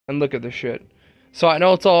And look at this shit. So I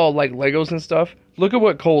know it's all like Legos and stuff. Look at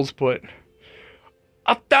what Kohl's put.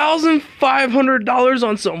 $1,500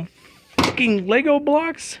 on some fucking Lego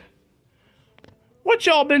blocks? What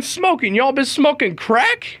y'all been smoking? Y'all been smoking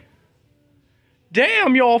crack?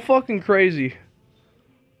 Damn, y'all fucking crazy.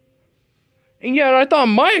 And yet I thought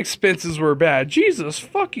my expenses were bad. Jesus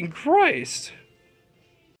fucking Christ.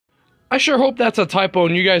 I sure hope that's a typo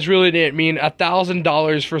and you guys really didn't mean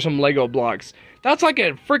 $1,000 for some Lego blocks. That's like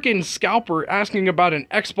a freaking scalper asking about an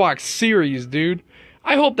Xbox Series, dude.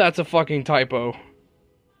 I hope that's a fucking typo.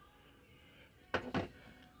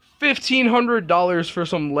 $1,500 for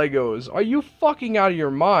some Legos. Are you fucking out of your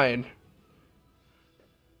mind?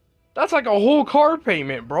 That's like a whole car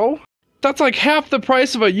payment, bro. That's like half the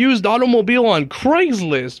price of a used automobile on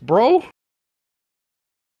Craigslist, bro.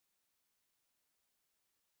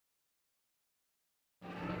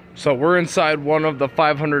 So we're inside one of the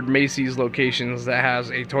 500 Macy's locations that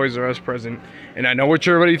has a Toys R Us present. And I know what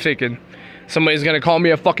you're already thinking. Somebody's gonna call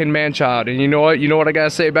me a fucking man-child. And you know what? You know what I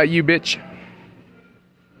gotta say about you, bitch?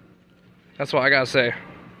 That's what I gotta say.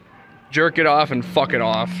 Jerk it off and fuck it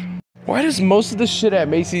off. Why does most of the shit at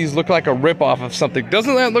Macy's look like a ripoff of something?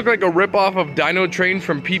 Doesn't that look like a ripoff of Dino Train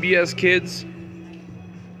from PBS Kids?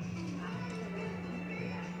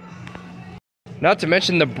 Not to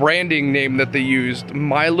mention the branding name that they used,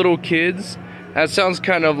 My Little Kids. That sounds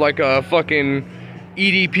kind of like a fucking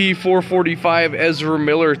EDP 445 Ezra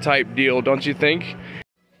Miller type deal, don't you think?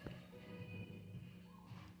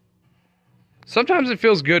 Sometimes it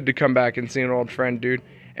feels good to come back and see an old friend, dude.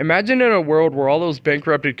 Imagine in a world where all those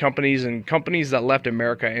bankrupted companies and companies that left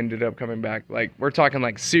America ended up coming back. Like, we're talking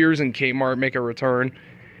like Sears and Kmart make a return.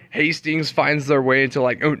 Hastings finds their way into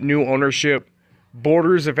like new ownership.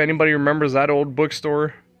 Borders, if anybody remembers that old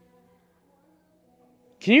bookstore.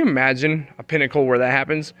 Can you imagine a pinnacle where that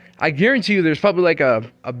happens? I guarantee you there's probably like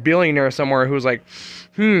a billionaire somewhere who's like,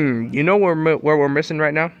 you know where we're missing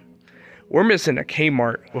right now? We're missing a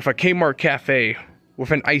Kmart with a Kmart cafe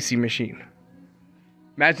with an icy machine.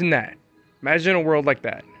 Imagine that. Imagine a world like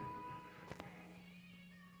that.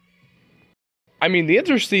 I mean, the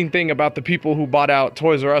interesting thing about the people who bought out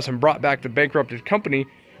Toys R Us and brought back the bankrupted company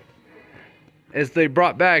is they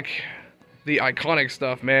brought back the iconic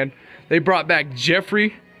stuff, man. They brought back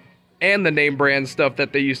Jeffrey and the name brand stuff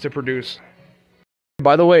that they used to produce.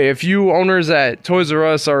 By the way, if you owners at Toys R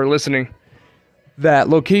Us are listening, that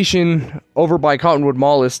location over by Cottonwood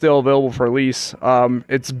Mall is still available for lease.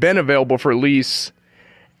 It's been available for lease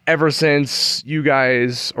ever since you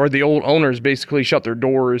guys, or the old owners, basically shut their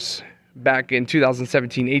doors back in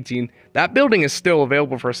 2017-18. That building is still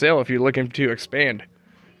available for sale if you're looking to expand.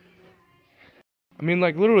 I mean,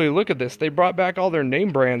 like, literally, look at this. They brought back all their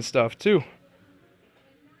name brand stuff, too.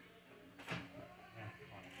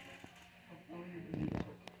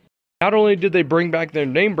 Not only did they bring back their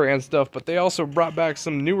name brand stuff, but they also brought back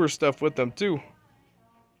some newer stuff with them, too.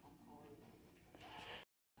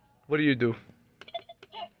 What do you do?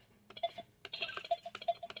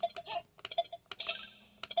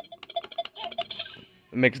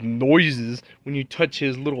 It makes noises when you touch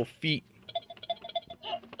his little feet.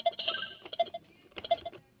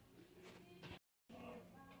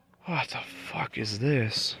 What the fuck is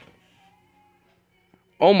this?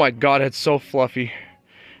 Oh my god, it's so fluffy.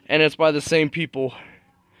 And it's by the same people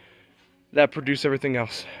that produce everything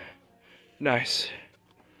else. Nice.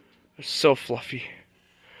 It's so fluffy.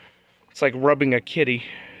 It's like rubbing a kitty.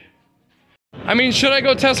 I mean, should I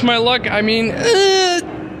go test my luck? I mean,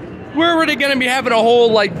 we're already gonna be having a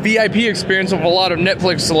whole like VIP experience with a lot of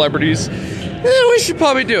Netflix celebrities. We should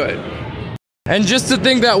probably do it. And just to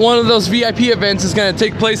think that one of those VIP events is gonna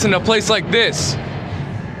take place in a place like this.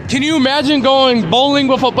 Can you imagine going bowling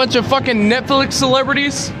with a bunch of fucking Netflix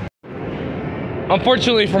celebrities?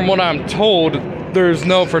 Unfortunately, from what I'm told, there's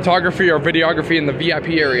no photography or videography in the VIP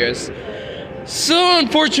areas. So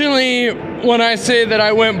unfortunately, when I say that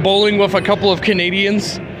I went bowling with a couple of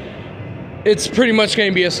Canadians, it's pretty much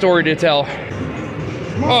gonna be a story to tell.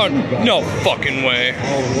 Oh, no fucking way.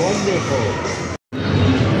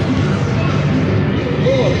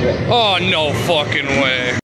 Oh, no fucking way.